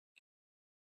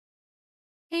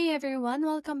Hey everyone,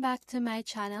 welcome back to my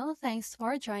channel. Thanks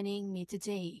for joining me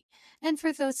today. And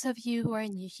for those of you who are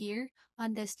new here,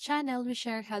 on this channel we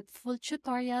share helpful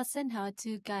tutorials and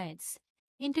how-to guides.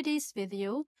 In today's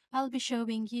video, I'll be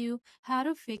showing you how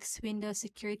to fix Windows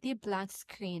Security blank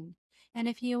screen. And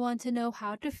if you want to know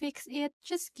how to fix it,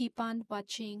 just keep on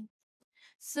watching.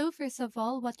 So first of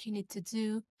all, what you need to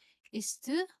do is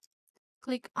to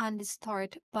click on the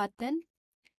Start button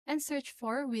and search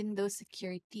for Windows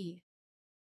Security.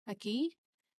 Okay,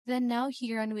 then now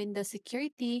here on Windows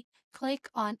Security, click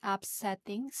on App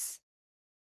Settings.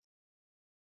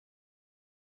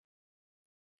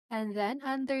 And then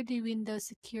under the Windows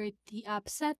Security App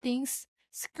Settings,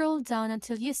 scroll down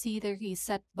until you see the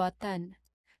Reset button.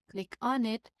 Click on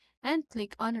it and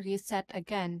click on Reset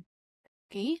again.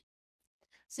 Okay,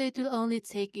 so it will only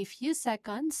take a few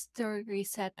seconds to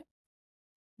reset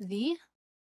the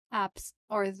apps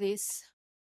or this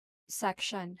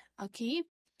section. Okay,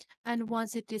 and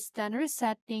once it is done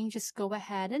resetting, just go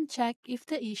ahead and check if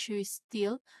the issue is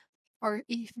still or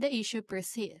if the issue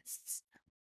persists.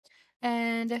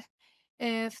 And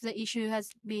if the issue has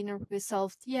been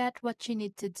resolved yet, what you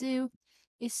need to do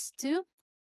is to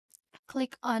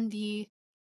click on the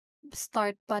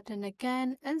Start button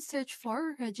again and search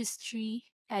for Registry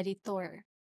Editor.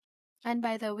 And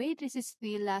by the way, this is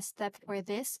the last step for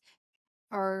this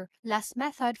or last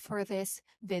method for this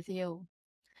video.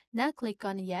 Now click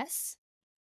on Yes.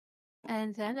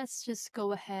 And then let's just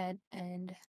go ahead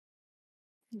and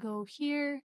go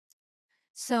here.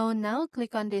 So now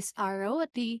click on this arrow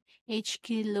at the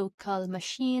HK local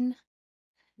machine,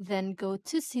 then go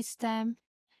to System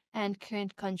and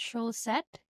Current Control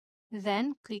Set,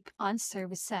 then click on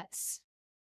Services.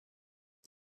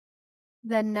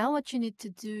 Then now what you need to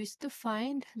do is to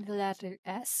find the letter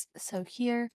S. So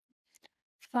here,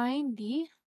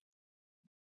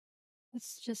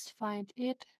 let's just find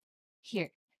it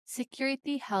here,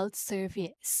 Security Health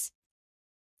Service.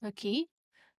 Okay,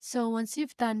 so once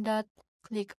you've done that,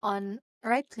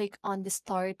 right click on the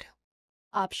Start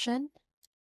option,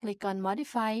 click on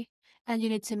Modify, and you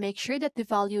need to make sure that the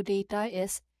value data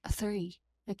is 3.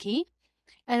 Okay,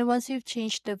 and once you've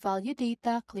changed the value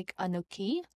data, click on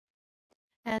OK,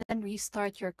 and then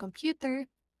restart your computer,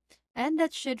 and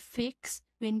that should fix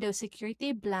Windows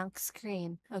Security blank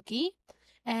screen. Okay,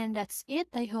 and that's it.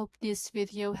 I hope this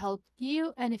video helped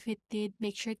you, and if it did,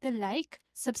 make sure to like,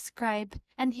 subscribe,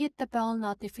 and hit the bell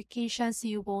notification so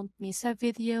you won't miss a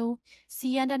video.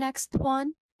 See you on the next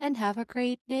one, and have a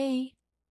great day.